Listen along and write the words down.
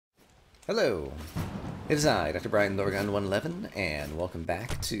Hello, it is I, Dr. Brian Lorgon 111, and welcome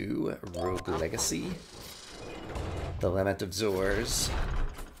back to Rogue Legacy, the Lament of Zors,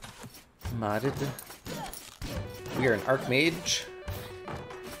 modded. We are an Archmage.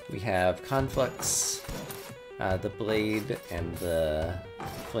 We have Conflux, the Blade, and the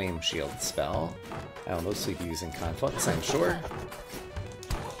Flame Shield spell. I will mostly be using Conflux, I'm sure.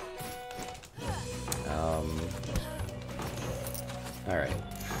 Alright.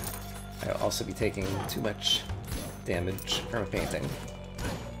 I'll also be taking too much damage from a painting.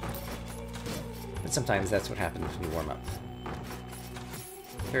 But sometimes that's what happens when you warm up.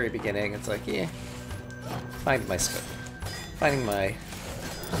 Very beginning, it's like, yeah, finding my scope. Finding my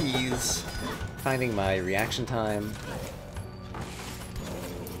keys, finding my reaction time.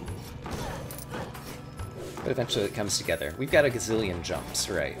 But eventually it comes together. We've got a gazillion jumps,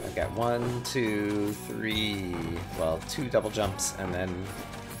 right? I've got 1, 2, 3, well, 2 double jumps, and then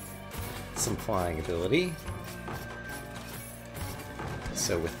some flying ability.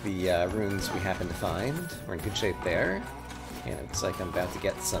 So with the runes we happen to find, we're in good shape there. And it looks like I'm about to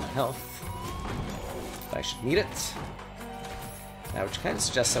get some health. I should need it. Now, which kind of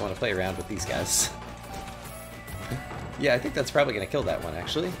suggests I want to play around with these guys. Yeah, I think that's probably going to kill that one,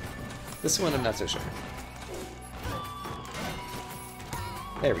 actually. This one, I'm not so sure.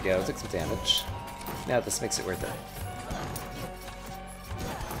 There we go, took some damage. Now this makes it worth it.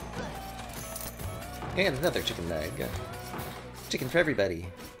 And another chicken leg. Chicken for everybody.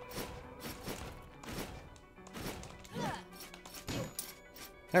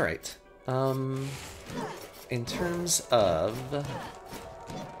 Alright. In terms of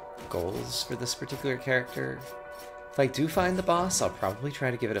goals for this particular character, if I do find the boss, I'll probably try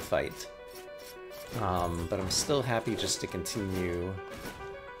to give it a fight. But I'm still happy just to continue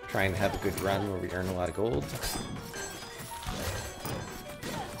trying to have a good run where we earn a lot of gold.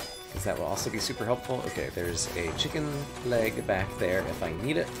 Because that will also be super helpful. Okay, there's a chicken leg back there if I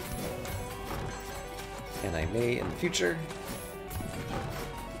need it. And I may in the future.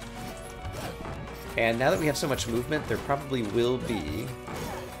 And now that we have so much movement, there probably will be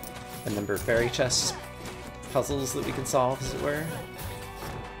a number of fairy chest puzzles that we can solve, as it were.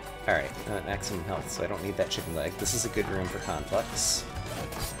 Alright, I'm at maximum health, so I don't need that chicken leg. This is a good room for Conflux.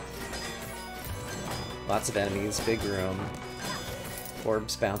 Lots of enemies, big room.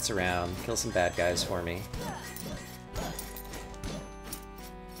 Orbs bounce around, kill some bad guys for me.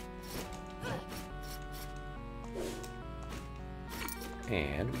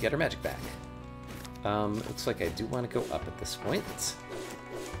 And we get our magic back. Looks like I do want to go up at this point.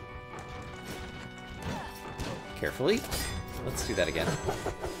 Carefully. Let's do that again.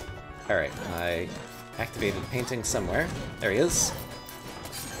 Alright, I activated a painting somewhere. There he is.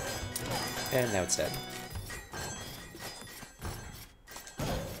 And now it's dead.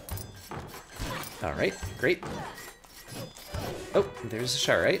 Alright, great. Oh, there's a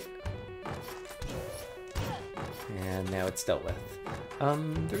Sharite. And now it's dealt with.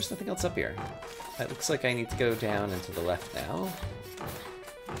 There's nothing else up here. It looks like I need to go down and to the left now.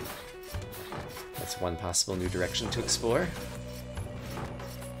 That's one possible new direction to explore.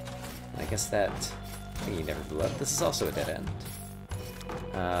 I guess that thingy never blew up. This is also a dead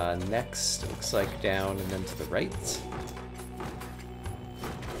end. Next, it looks like down and then to the right.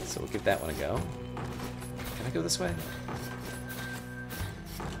 So we'll give that one a go. Can I go this way?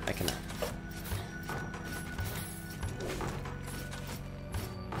 I cannot.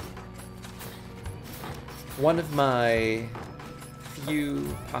 One of my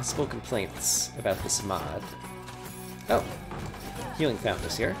few possible complaints about this mod, oh, healing fountain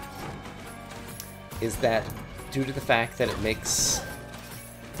is here, is that due to the fact that it makes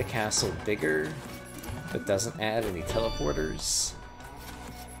the castle bigger, but doesn't add any teleporters,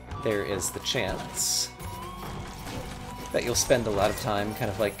 there is the chance that you'll spend a lot of time kind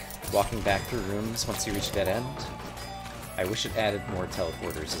of like walking back through rooms once you reach a dead end. I wish it added more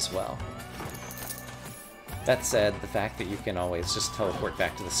teleporters as well. That said, the fact that you can always just teleport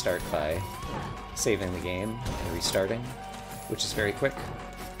back to the start by saving the game and restarting, which is very quick,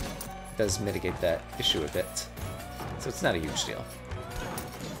 does mitigate that issue a bit. So it's not a huge deal.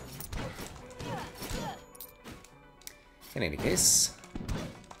 In any case,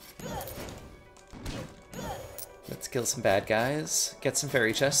 let's kill some bad guys, get some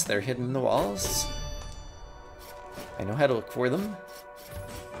fairy chests. They're hidden in the walls. I know how to look for them.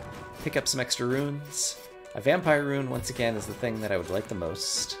 Pick up some extra runes. A vampire rune, once again, is the thing that I would like the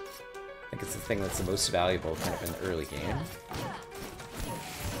most. I think it's the thing that's the most valuable kind of in the early game.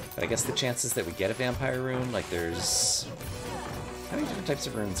 But I guess the chances that we get a vampire rune, like there's... How many different types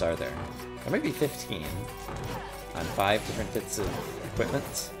of runes are there? There might be 15 on 5 different bits of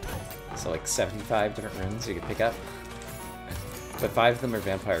equipment. So like 75 different runes you can pick up. But 5 of them are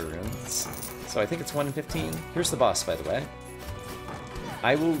vampire runes. So I think it's 1 in 15. Here's the boss, by the way.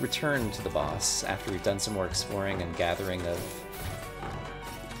 I will return to the boss after we've done some more exploring and gathering of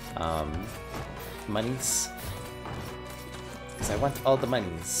monies. Because I want all the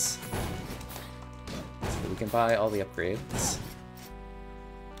monies. So that we can buy all the upgrades.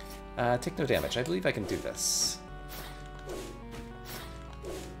 Take no damage. I believe I can do this.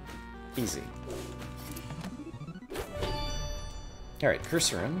 Easy. Alright,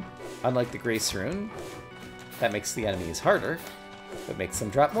 Curse Rune. Unlike the Grace Rune, that makes the enemies harder, but makes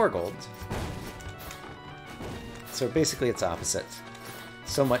them drop more gold. So basically it's opposite.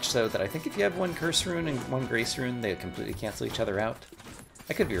 So much so that I think if you have 1 Curse Rune and 1 Grace Rune, they completely cancel each other out.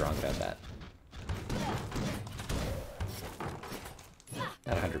 I could be wrong about that.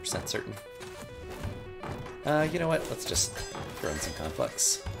 Not 100% certain. You know what? Let's just throw in some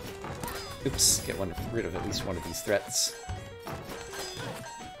conflicts. Oops, get rid of at least one of these threats.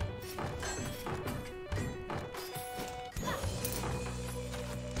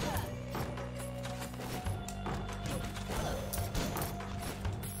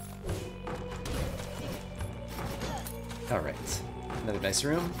 Alright, another nice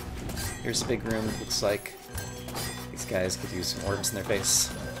room. Here's a big room. It looks like these guys could use some orbs in their face.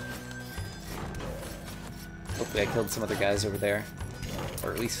 Hopefully I killed some other guys over there.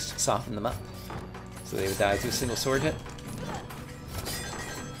 Or at least softened them up. So they would die to a single sword hit.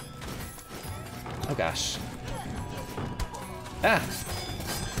 Oh gosh. Ah!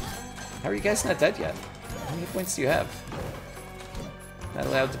 How are you guys not dead yet? How many points do you have? Not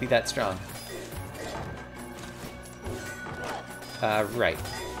allowed to be that strong. Right.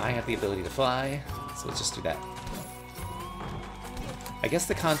 I have the ability to fly, so let's just do that. I guess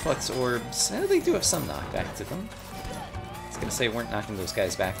the Conflux Orbs, they do have some knockback to them. I was gonna say weren't knocking those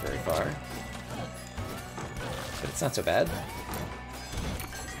guys back very far. But it's not so bad.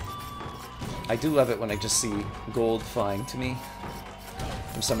 I do love it when I just see gold flying to me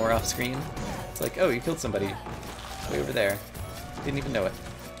from somewhere off screen. It's like, oh, you killed somebody way over there. Didn't even know it.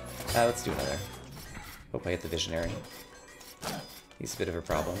 Let's do another. Hope I hit the Visionary. He's a bit of a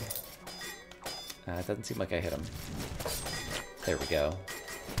problem. It doesn't seem like I hit him. There we go.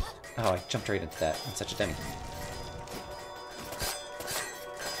 Oh, I jumped right into that. I'm such a dummy.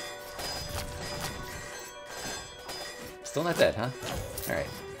 Still not dead, huh? Alright.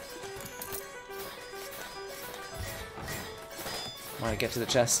 I want to get to the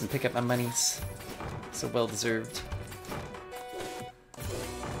chest and pick up my monies. So well deserved.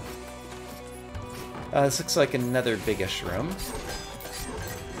 This looks like another biggish room.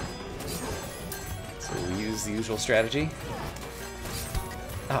 So we'll use the usual strategy.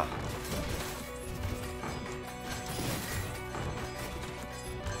 Ah.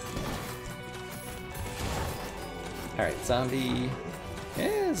 Alright, zombie.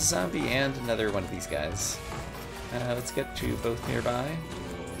 Yeah, zombie and another one of these guys. Let's get to both nearby.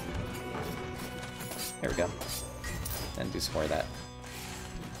 There we go. And do some more of that.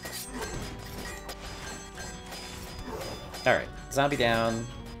 Alright, zombie down.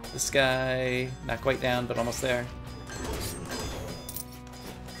 This guy, not quite down, but almost there.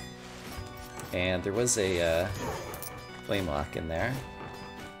 And there was a flame lock in there.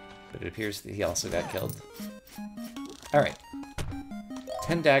 But it appears that he also got killed. Alright.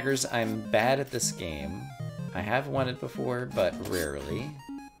 10 daggers. I'm bad at this game. I have won it before, but rarely.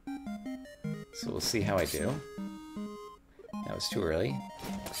 So we'll see how I do. That was too early.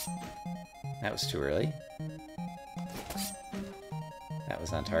 That was too early. That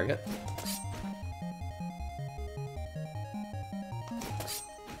was on target.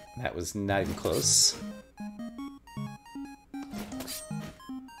 That was not even close.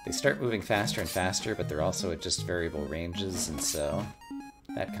 They start moving faster and faster, but they're also at just variable ranges, and so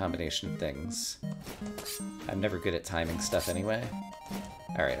that combination of things. I'm never good at timing stuff anyway.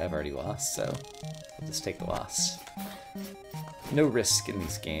 Alright, I've already lost, so we'll just take the loss. No risk in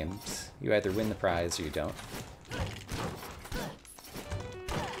these games. You either win the prize or you don't.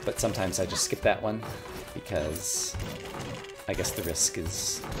 But sometimes I just skip that one, because I guess the risk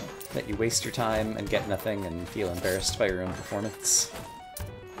is that you waste your time and get nothing and feel embarrassed by your own performance.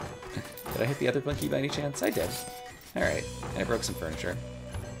 Did I hit the other blinky by any chance? I did. Alright, and I broke some furniture.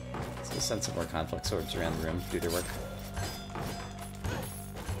 So we'll send some more conflict swords around the room to do their work.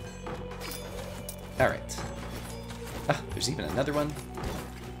 Alright. Ah, there's even another one.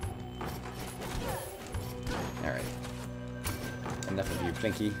 Alright. Enough of you,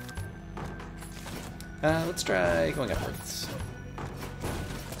 Blinky. Let's try going upwards.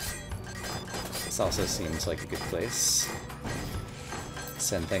 This also seems like a good place.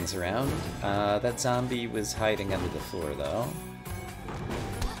 send things around. That zombie was hiding under the floor, though.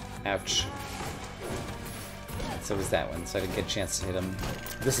 Ouch. So was that one, so I didn't get a chance to hit him.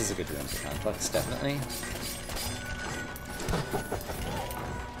 This is a good room for Complex, definitely.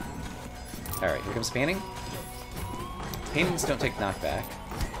 Alright, here comes painting. Paintings don't take knockback,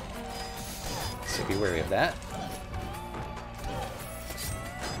 so be wary of that.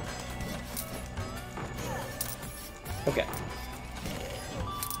 Okay.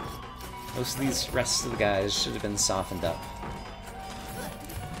 Most of these rest of the guys should have been softened up.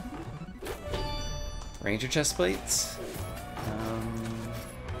 Ranger chest plates.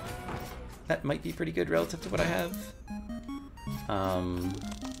 That might be pretty good relative to what I have.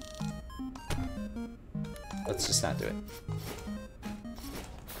 Let's just not do it.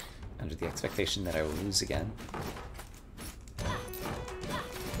 Under the expectation that I will lose again.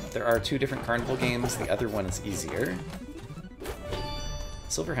 There are 2 different carnival games. The other one is easier.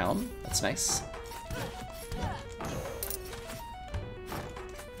 Silver Helm. That's nice.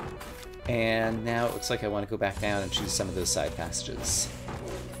 And now it looks like I want to go back down and choose some of those side passages.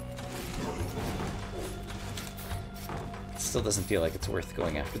 Still doesn't feel like it's worth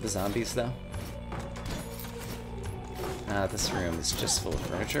going after the zombies, though. This room is just full of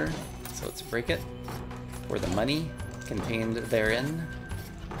furniture, so let's break it. Or the money contained therein.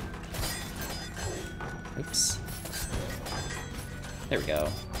 Oops. There we go.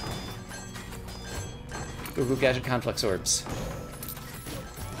 Google Gadget Complex Orbs.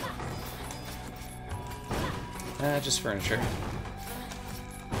 Just furniture.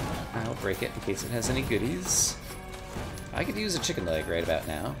 I'll break it in case it has any goodies. I could use a chicken leg right about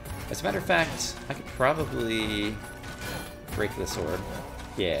now. As a matter of fact, I could probably break this orb.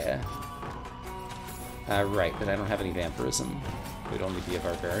 Yeah. Right, but I don't have any vampirism. It would only be a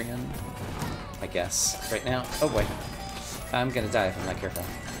barbarian, I guess. Right now. Oh boy. I'm gonna die if I'm not careful.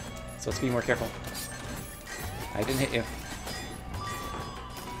 So let's be more careful. I didn't hit you.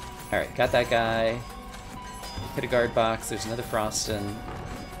 Alright, got that guy. Hit a guard box. There's another Frostin.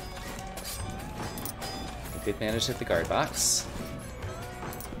 I did manage to hit the guard box.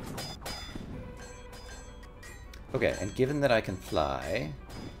 Okay, and given that I can fly...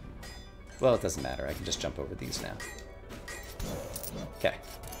 Well, it doesn't matter. I can just jump over these now. Okay.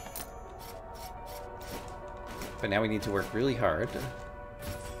 But now we need to work really hard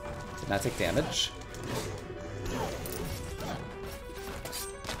to not take damage.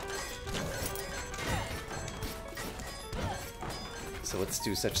 So let's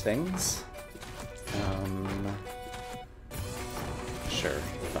do such things. Sure,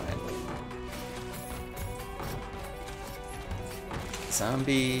 fine.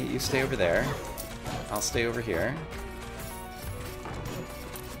 Zombie, you stay over there. I'll stay over here.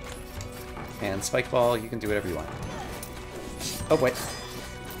 And Spike Ball, you can do whatever you want. Oh, wait.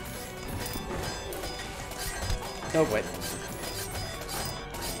 Oh, wait.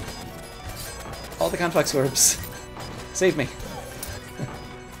 All the complex orbs. Save me.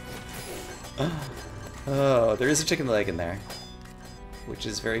 Oh, there is a chicken leg in there, which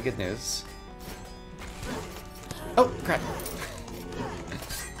is very good news. Oh, crap.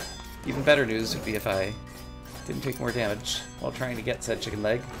 Even better news would be if I didn't take more damage while trying to get said chicken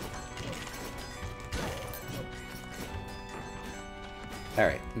leg.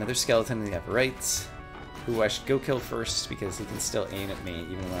 Alright, another skeleton in the upper right, who I should go kill first because he can still aim at me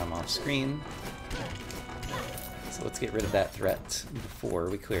even when I'm off screen. So let's get rid of that threat before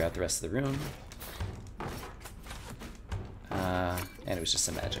we clear out the rest of the room. And it was just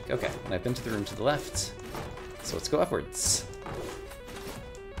some magic. Okay, and I've been to the room to the left, so let's go upwards.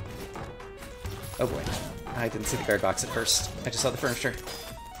 Oh boy, I didn't see the guard box at first. I just saw the furniture.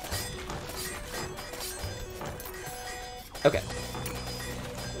 Okay.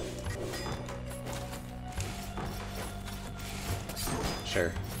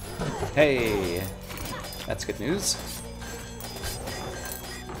 Sure. Hey! That's good news.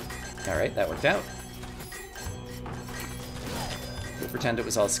 Alright, that worked out. We'll pretend it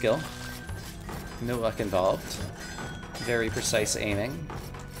was all skill. No luck involved. Very precise aiming.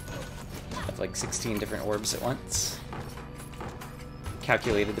 Of like 16 different orbs at once.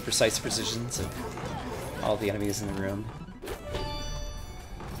 Calculated the precise precisions of all the enemies in the room.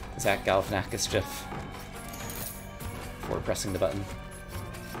 Zach Galifianakis GIF. Before pressing the button.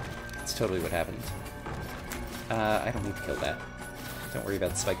 That's totally what happened. I don't need to kill that. Don't worry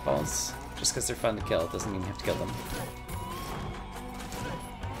about the spike balls. Just because they're fun to kill doesn't mean you have to kill them.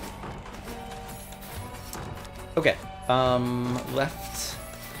 Okay, left,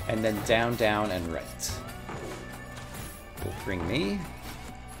 and then down, down, and right. Will bring me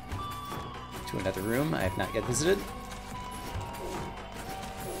to another room I have not yet visited.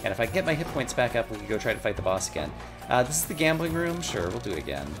 And if I can get my hit points back up, we can go try to fight the boss again. This is the gambling room? Sure, we'll do it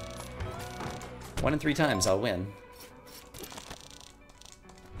again. 1 in 3 times, I'll win.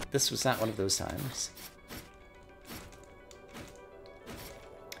 This was not one of those times.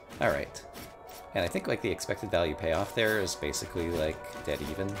 Alright. And I think, like, the expected value payoff there is basically, like, dead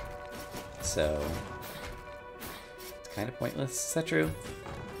even. So... it's kind of pointless. Is that true?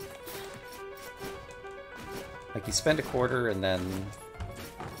 Like, you spend a quarter and then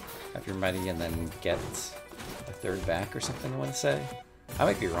have your money and then get a third back or something, I want to say. I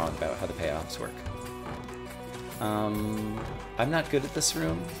might be wrong about how the payoffs work. I'm not good at this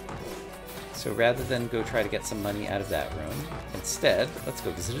room, so rather than go try to get some money out of that room, instead, let's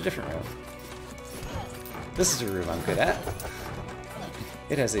go visit a different room. This is a room I'm good at.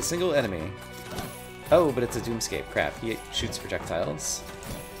 It has a single enemy. Oh, but it's a Doomscape. Crap, he shoots projectiles,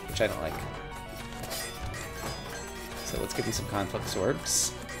 which I don't like. So let's give him some Conflict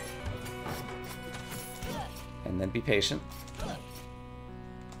Orbs. And then be patient.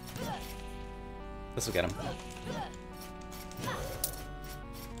 This will get him.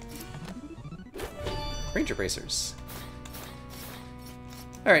 Ranger Bracers.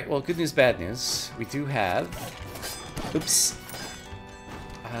 Alright, well, good news, bad news. We do have... Oops.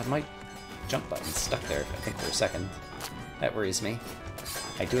 My jump button's stuck there, I think, for a second. That worries me.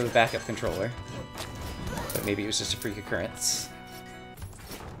 I do have a backup controller. But maybe it was just a freak occurrence.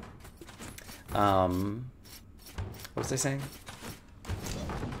 What was I saying?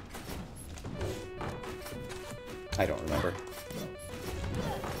 I don't remember.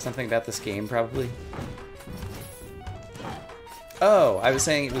 Something about this game, probably? Oh, I was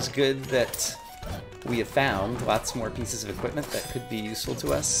saying it was good that we have found lots more pieces of equipment that could be useful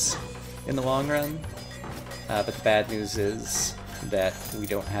to us in the long run. But the bad news is that we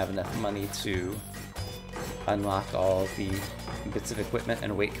don't have enough money to unlock all the bits of equipment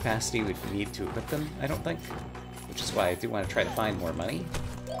and weight capacity we need to equip them, I don't think. Which is why I do want to try to find more money.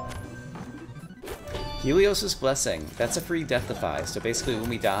 Helios' Blessing. That's a free death defy, so basically when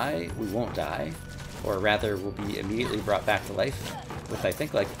we die, we won't die. Or rather, we'll be immediately brought back to life with, I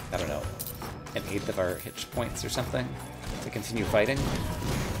think, like, I don't know, 1/8 of our hit points or something to continue fighting.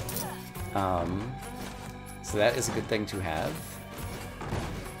 So that is a good thing to have.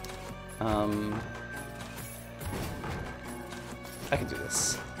 I can do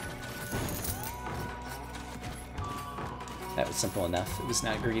this. That was simple enough. It was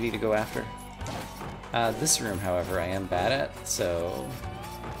not greedy to go after. This room, however, I am bad at, so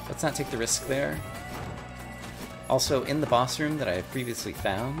let's not take the risk there. Also, in the boss room that I have previously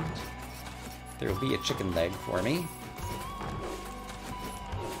found, there will be a chicken leg for me.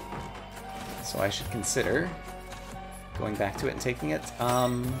 So I should consider going back to it and taking it.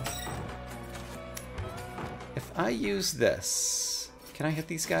 If I use this, can I hit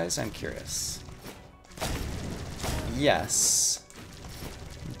these guys? I'm curious. Yes,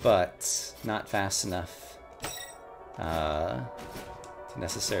 but not fast enough to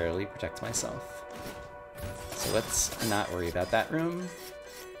necessarily protect myself. So let's not worry about that room.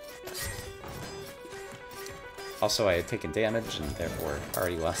 Also, I had taken damage and therefore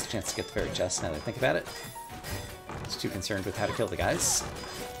already lost a chance to get the fairy chest now that I think about it. I was too concerned with how to kill the guys.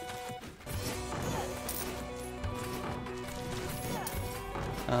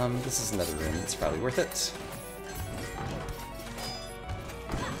 This is another room that's probably worth it.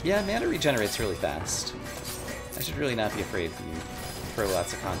 Yeah, mana regenerates really fast. I should really not be afraid to throw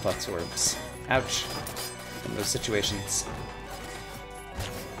lots of complex orbs. Ouch. In those situations.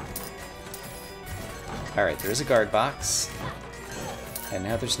 Alright, there is a guard box. And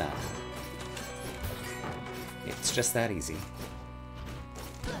now there's not. It's just that easy.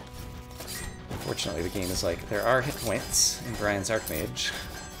 Unfortunately, the game is like, there are hit points in Brian's Archmage,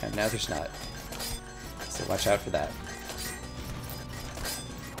 and now there's not. So watch out for that.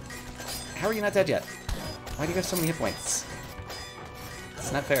 How are you not dead yet? Why do you have so many hit points?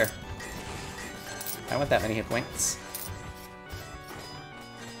 It's not fair. I want that many hit points.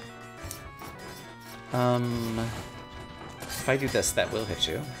 If I do this, that will hit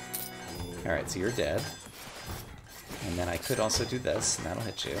you. Alright, so you're dead. And then I could also do this, and that'll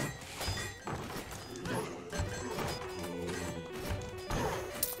hit you.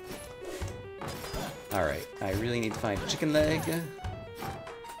 Alright, I really need to find a chicken leg.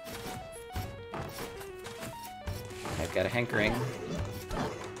 I've got a hankering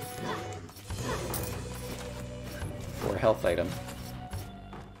for a health item.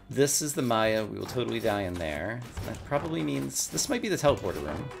 This is the Maya. We will totally die in there. That probably means this might be the teleporter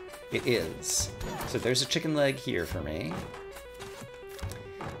room. It is. So there's a chicken leg here for me.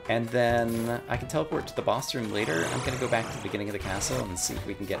 And then I can teleport to the boss room later. I'm gonna go back to the beginning of the castle and see if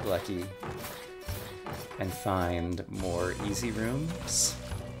we can get lucky and find more easy rooms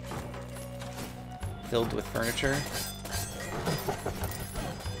filled with furniture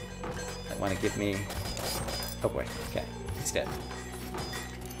that want to give me... Oh boy, okay, he's dead.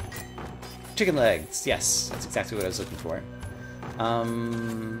 Chicken legs, yes, that's exactly what I was looking for.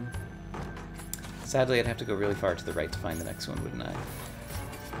 Sadly, I'd have to go really far to the right to find the next one, wouldn't I?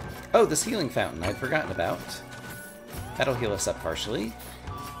 Oh, this healing fountain I'd forgotten about. That'll heal us up partially.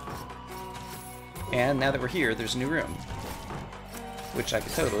 And now that we're here, there's a new room, which I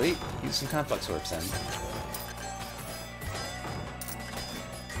could totally use some complex orbs in.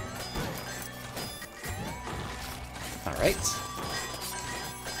 Alright.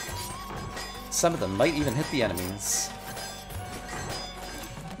 Some of them might even hit the enemies.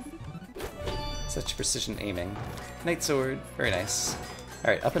 Such precision aiming. Knight sword, very nice.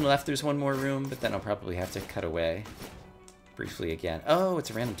 Alright, up and left there's one more room, but then I'll probably have to cut away briefly again. Oh,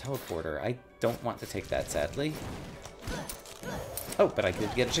 it's a random teleporter. I don't want to take that, sadly. Oh, but I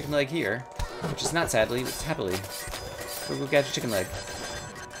did get a chicken leg here, which is not sadly, it's happily. Go get a chicken leg.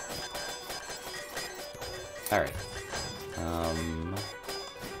 Alright.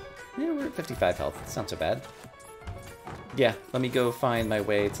 Yeah, we're at 55 health. It's not so bad. Yeah, let me go find my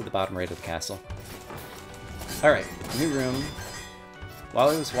way to the bottom right of the castle. Alright, new room. While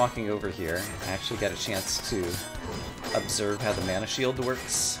I was walking over here, I actually got a chance to observe how the mana shield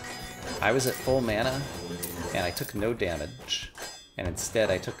works. I was at full mana, and I took no damage. And instead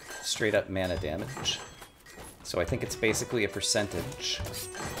I took straight up mana damage. So I think it's basically a percentage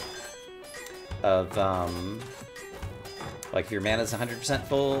of, like if your mana is 100%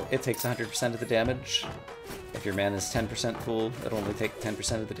 full, it takes 100% of the damage. If your mana is 10% full, it'll only take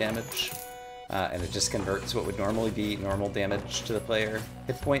 10% of the damage. And it just converts what would normally be normal damage to the player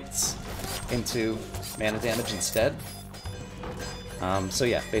hit points into mana damage instead. So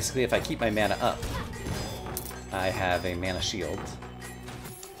yeah, basically if I keep my mana up, I have a mana shield.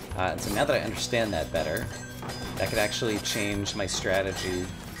 And so now that I understand that better, that could actually change my strategy,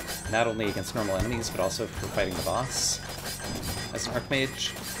 not only against normal enemies, but also for fighting the boss as an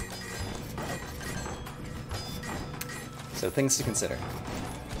Archmage. So things to consider.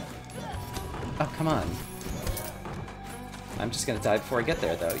 Oh, come on. I'm just gonna die before I get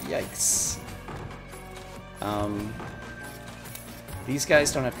there, though. Yikes. These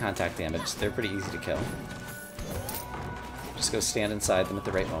guys don't have contact damage. They're pretty easy to kill. Just go stand inside them at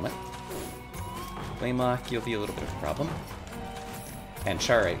the right moment. Flamelock, you'll be a little bit of a problem. And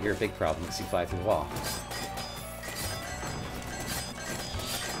Charite, you're a big problem because you fly through the wall.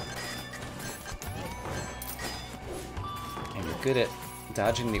 And you're good at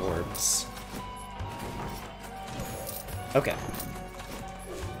dodging the orbs. Okay.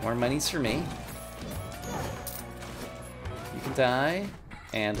 More monies for me. You can die,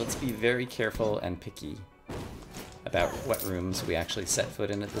 and let's be very careful and picky about what rooms we actually set foot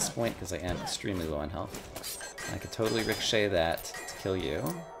in at this point, because I am extremely low on health. I could totally ricochet that to kill you.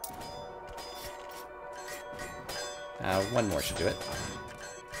 One more should do it.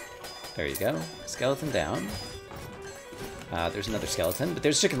 There you go. Skeleton down. There's another skeleton, but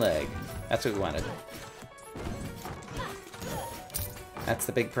there's chicken leg. That's what we wanted. That's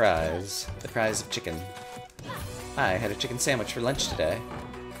the big prize. The prize of chicken. I had a chicken sandwich for lunch today.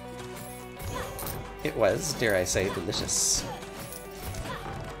 It was, dare I say, delicious.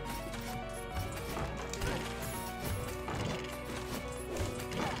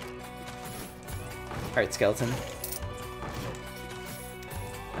 Alright, skeleton.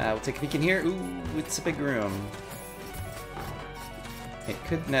 We'll take a peek in here. Ooh, it's a big room. It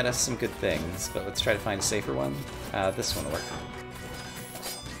could net us some good things, but let's try to find a safer one. This one will work.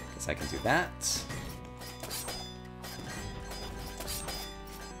 Guess I can do that.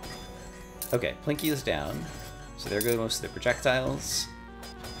 Okay, Plinky is down. So there go most of the projectiles.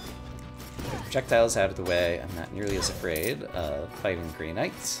 The projectiles out of the way. I'm not nearly as afraid of fighting Grey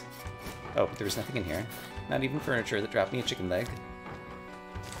Knights. Oh, but there was nothing in here. Not even furniture that dropped me a chicken leg.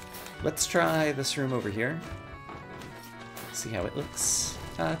 Let's try this room over here. See how it looks.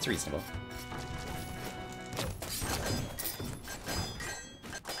 It's reasonable.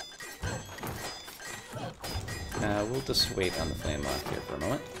 We'll just wait on the flame lock here for a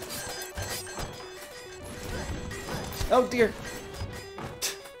moment. Oh dear!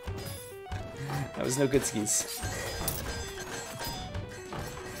 That was no good skis.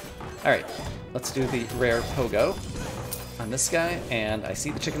 Alright, let's do the rare pogo on this guy, and I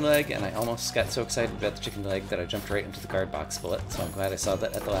see the chicken leg, and I almost got so excited about the chicken leg that I jumped right into the guard box bullet, so I'm glad I saw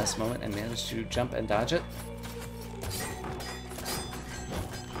that at the last moment and managed to jump and dodge it.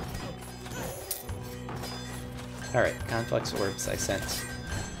 Alright, Conflux Orbs I sent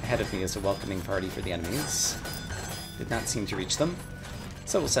ahead of me as a welcoming party for the enemies. Did not seem to reach them,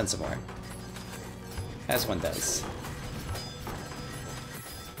 so we'll send some more. As one does.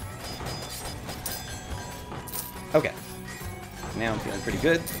 Okay. Now I'm feeling pretty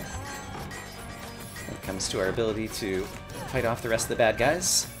good when it comes to our ability to fight off the rest of the bad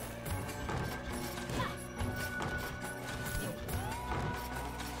guys.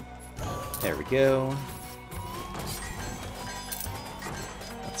 There we go.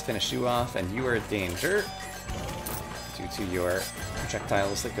 Let's finish you off, and you are a danger due to your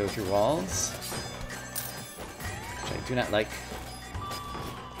projectiles that go through walls, which I do not like.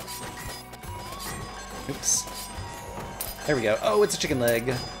 Oops. There we go. Oh, it's a chicken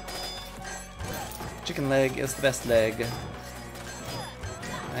leg. Chicken leg is the best leg.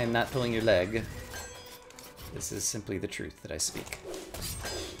 I am not pulling your leg. This is simply the truth that I speak.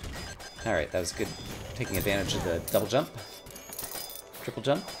 Alright, that was good. Taking advantage of the double jump. Triple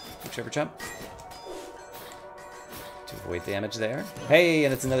jump. Whichever jump. To avoid damage there. Hey,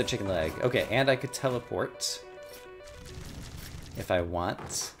 and it's another chicken leg. Okay, and I could teleport. If I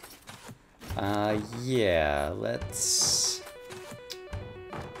want. Yeah, let's...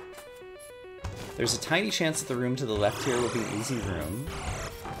 There's a tiny chance that the room to the left here will be an easy room.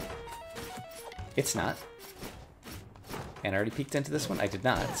 It's not. And I already peeked into this one? I did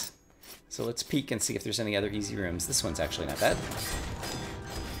not. So let's peek and see if there's any other easy rooms. This one's actually not bad.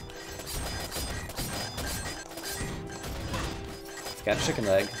 It's got a chicken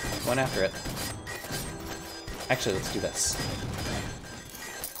leg. One after it. Actually, let's do this.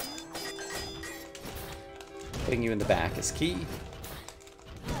 Putting you in the back is key.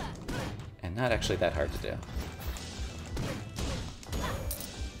 And not actually that hard to do.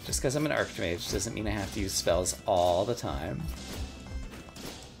 Just because I'm an Archmage doesn't mean I have to use spells all the time.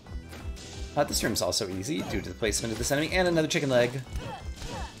 This room's also easy due to the placement of this enemy, and another chicken leg.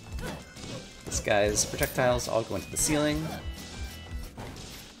 This guy's projectiles all go into the ceiling.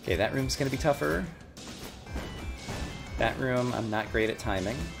 Okay, that room's going to be tougher. That room, I'm not great at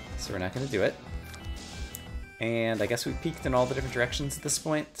timing, so we're not going to do it. And I guess we've peeked in all the different directions at this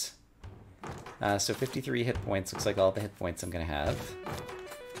point. So 53 hit points looks like all the hit points I'm going to have.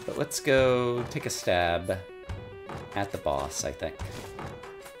 But let's go take a stab at the boss, I think.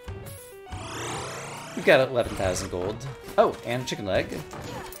 We've got 11,000 gold. Oh, and a chicken leg.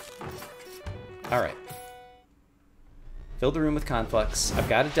 Alright. Fill the room with Conflux. I've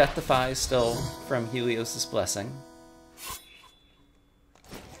got a Death Defy still from Helios' Blessing.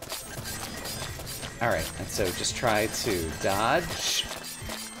 Alright, and so just try to dodge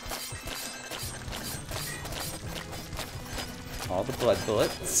all the blood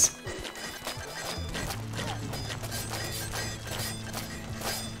bullets.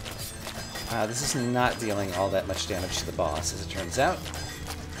 This is not dealing all that much damage to the boss, as it turns out.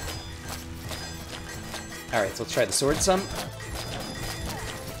 Alright, so let's try the sword some.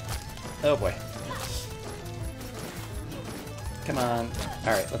 Oh boy. Come on.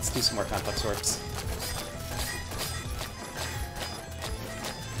 Alright, let's do some more Conflux Orbs.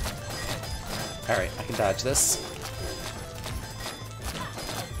 Alright, I can dodge this.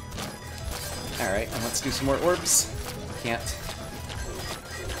 Alright, and let's do some more orbs. Can't.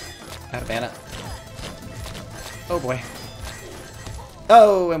 Out of mana. Oh boy.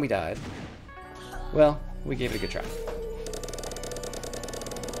 Oh, and we died. Well, we gave it a good try.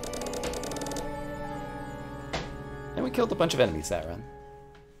 And we killed a bunch of enemies that run.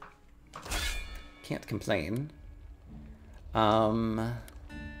 Can't complain. Do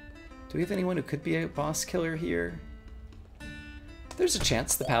we have anyone who could be a boss killer here? There's a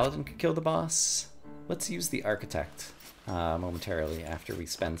chance the Paladin could kill the boss. Let's use the Architect momentarily after we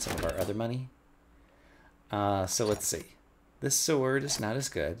spend some of our other money. So let's see. This sword is not as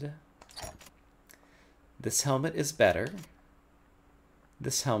good. This helmet is better.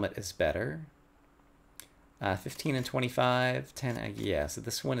 This helmet is better. 15 and 25, 10, yeah, so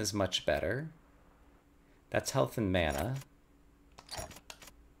this one is much better. That's health and mana.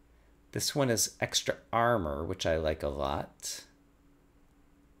 This one is extra armor, which I like a lot.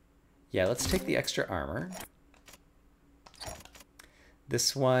 Yeah, let's take the extra armor.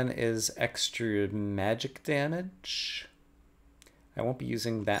 This one is extra magic damage. I won't be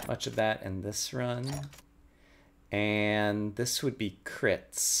using that much of that in this run. And this would be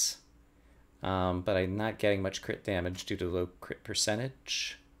crits. But I'm not getting much crit damage due to low crit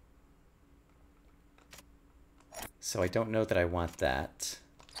percentage. So I don't know that I want that.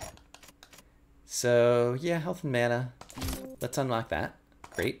 So yeah, health and mana. Let's unlock that.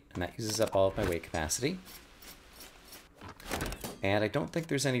 Great, and that uses up all of my weight capacity. And I don't think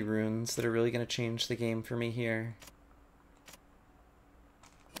there's any runes that are really going to change the game for me here.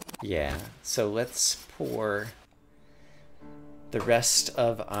 Yeah, so let's pour the rest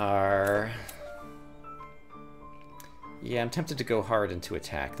of our... Yeah, I'm tempted to go hard into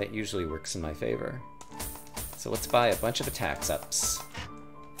attack. That usually works in my favor. So let's buy a bunch of attacks ups.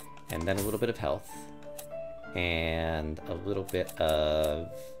 And then a little bit of health. And a little bit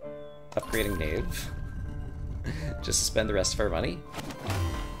of upgrading Knave. Just to spend the rest of our money.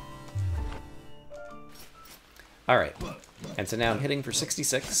 Alright. And so now I'm hitting for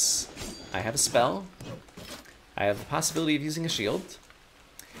 66. I have a spell. I have the possibility of using a shield.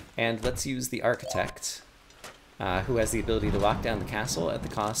 And let's use the Architect, who has the ability to lock down the castle at the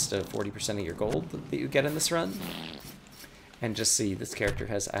cost of 40% of your gold that you get in this run. And just see, this character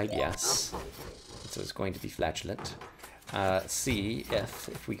has IBS, so it's going to be flatulent. See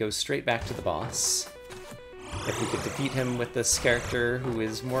if we go straight back to the boss, if we could defeat him with this character who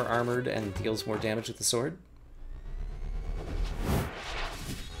is more armored and deals more damage with the sword.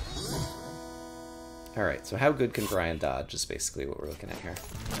 Alright, so how good can Brian dodge is basically what we're looking at here.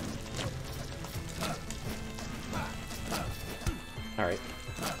 Alright,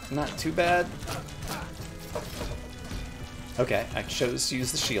 not too bad. Okay, I chose to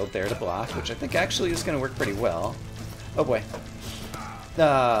use the shield there to block, which I think actually is going to work pretty well. Oh boy.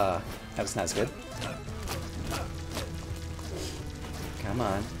 That was not as good. Come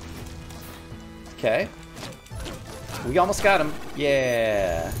on. Okay. We almost got him.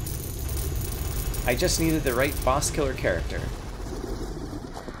 Yeah. I just needed the right boss killer character.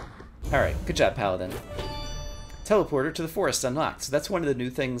 Alright, good job, Paladin. Teleporter to the forest unlocked. So that's one of the new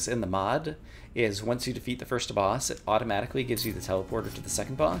things in the mod, is once you defeat the first boss, it automatically gives you the teleporter to the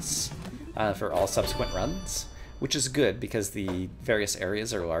second boss for all subsequent runs, which is good because the various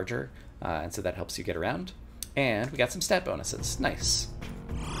areas are larger, and so that helps you get around. And we got some stat bonuses. Nice.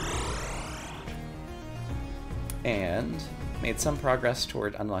 And made some progress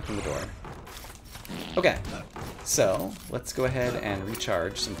toward unlocking the door. Okay, so let's go ahead and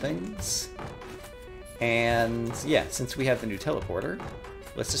recharge some things. And yeah, since we have the new teleporter,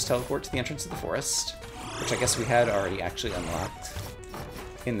 let's just teleport to the entrance of the forest, which I guess we had already actually unlocked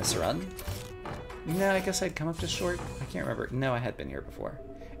in this run. No, I guess I'd come up just short. I can't remember. No, I had been here before.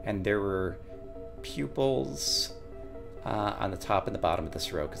 And there were pupils on the top and the bottom of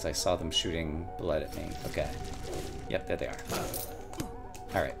this row because I saw them shooting blood at me. Okay. Yep, there they are.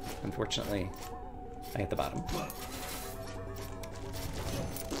 Alright, unfortunately, I hit the bottom.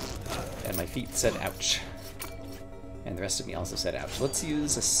 And my feet said ouch. And the rest of me also said ouch. Let's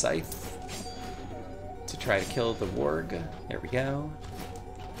use a scythe to try to kill the warg. There we go.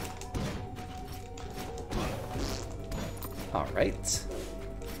 Alright.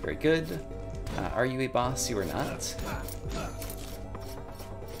 Very good. Are you a boss? You are not.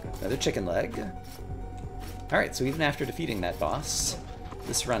 Another chicken leg. Alright, so even after defeating that boss,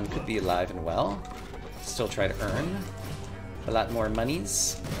 this run could be alive and well. Still try to earn a lot more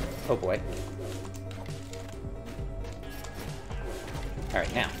monies. Oh boy.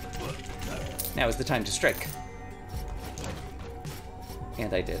 Alright, now. Now is the time to strike.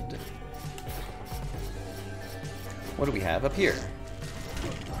 And I did. What do we have up here?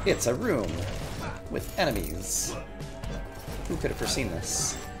 It's a room with enemies. Who could have foreseen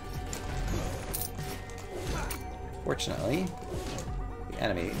this? Fortunately, the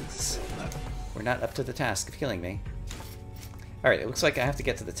enemies were not up to the task of killing me. Alright, it looks like I have to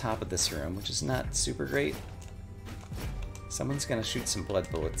get to the top of this room, which is not super great. Someone's gonna shoot some blood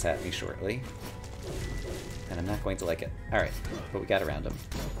bullets at me shortly. And I'm not going to like it. Alright, but we got around him.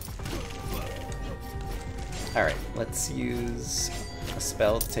 Alright, let's use a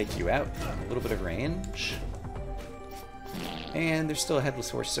spell to take you out. A little bit of range. And there's still a headless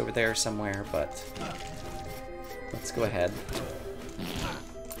horse over there somewhere, but let's go ahead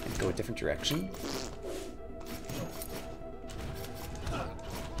and go a different direction.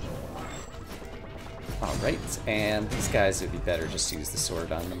 Alright, and these guys would be better just to use the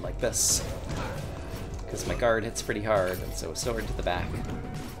sword on them like this. Because my guard hits pretty hard, and so a sword to the back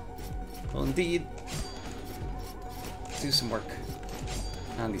will indeed do some work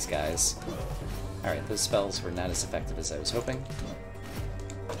on these guys. Alright, those spells were not as effective as I was hoping.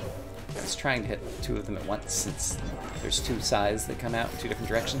 I was trying to hit two of them at once since there's two sides that come out in two different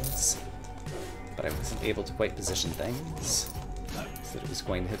directions, but I wasn't able to quite position things so that it was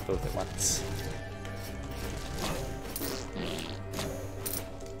going to hit both at once.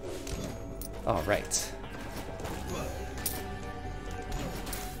 Alright.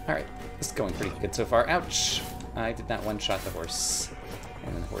 Alright, this is going pretty good so far. Ouch! I did not one-shot the horse,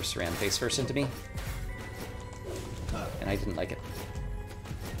 and then the horse ran face first into me. And I didn't like it.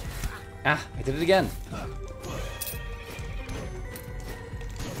 Ah, I did it again.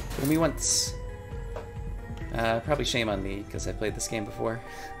 Fool me once. Probably shame on me, because I played this game before.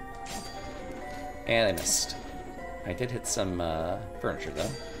 And I missed. I did hit some furniture, though.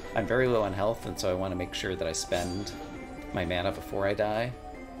 I'm very low on health, and so I want to make sure that I spend my mana before I die,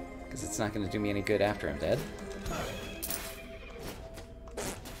 because it's not going to do me any good after I'm dead.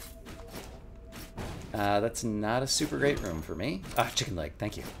 That's not a super great room for me. Ah, chicken leg,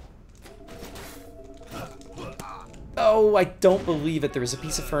 thank you. Oh, I don't believe it. There was a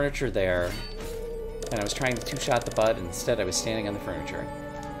piece of furniture there, and I was trying to two-shot the bud, and instead I was standing on the furniture.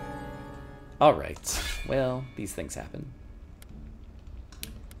 Alright, well, these things happen.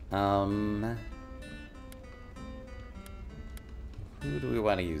 Who do we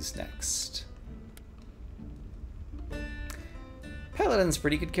want to use next? Paladin's a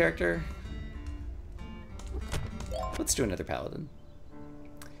pretty good character. Let's do another Paladin.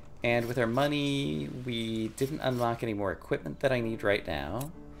 And with our money, we didn't unlock any more equipment that I need right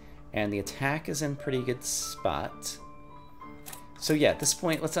now. And the attack is in pretty good spot. So yeah, at this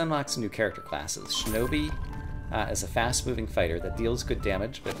point, let's unlock some new character classes. Shinobi is a fast-moving fighter that deals good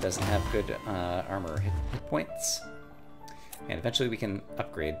damage, but doesn't have good armor hit points. And eventually we can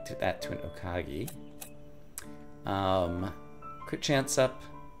upgrade that to an Okage. Crit chance up.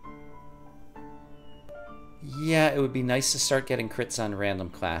 Yeah, it would be nice to start getting crits on random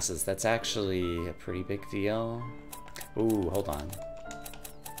classes. That's actually a pretty big deal. Ooh, hold on.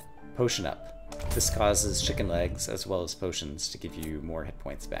 Potion up. This causes chicken legs as well as potions to give you more hit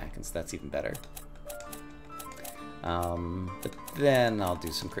points back, and so that's even better. But then I'll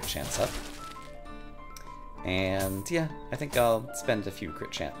do some crit chance up. And yeah, I think I'll spend a few crit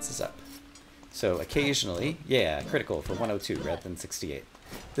chances up. So occasionally, yeah, critical for 102 rather than 68.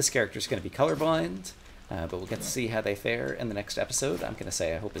 This character's going to be colorblind. But we'll get to see how they fare in the next episode. I'm going to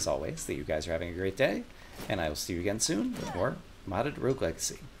say I hope, as always, that you guys are having a great day, and I will see you again soon with more modded Rogue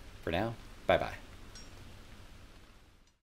Legacy. For now, bye-bye.